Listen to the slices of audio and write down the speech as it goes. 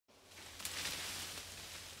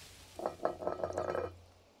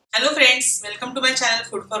Hello friends, welcome to my channel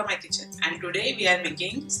Food for My Kitchen, and today we are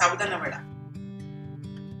making Sabudana Vada.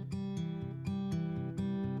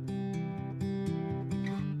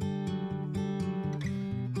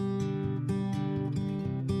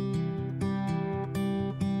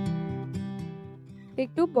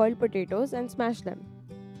 Take 2 boiled potatoes and smash them.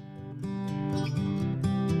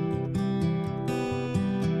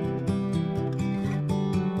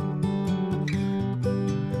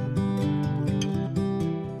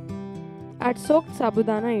 Add soaked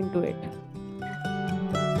sabudana into it.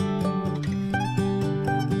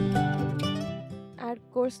 Add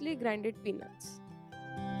coarsely grinded peanuts.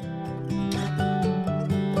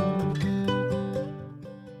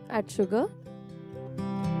 Add sugar,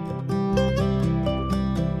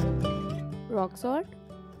 rock salt,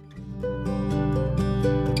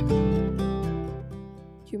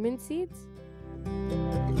 cumin seeds,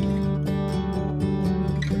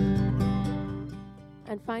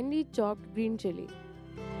 and finely chopped green chili.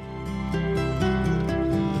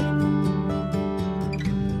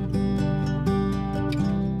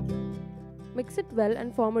 Mix it well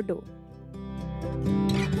and form a dough.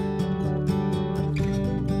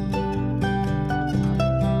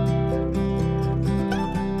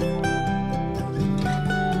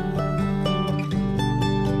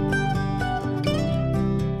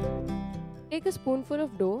 Take a spoonful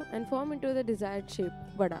of dough and form into the desired shape,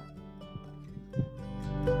 vada.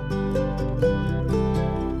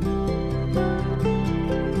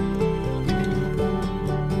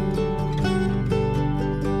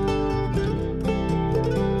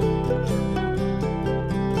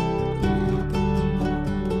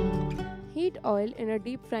 Heat oil in a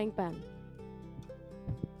deep frying pan.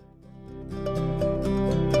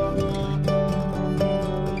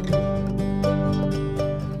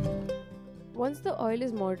 Once the oil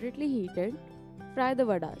is moderately heated, fry the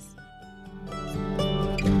vadas.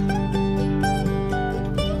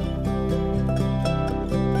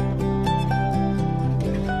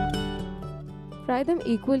 Fry them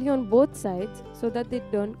equally on both sides so that they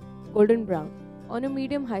turn golden brown on a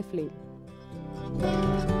medium-high flame.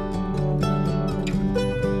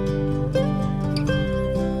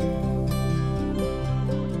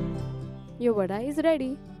 Your vada is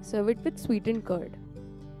ready. Serve it with sweetened curd.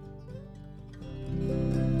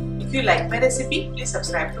 If you like my recipe, please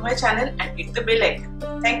subscribe to my channel and hit the bell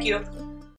icon. Thank you.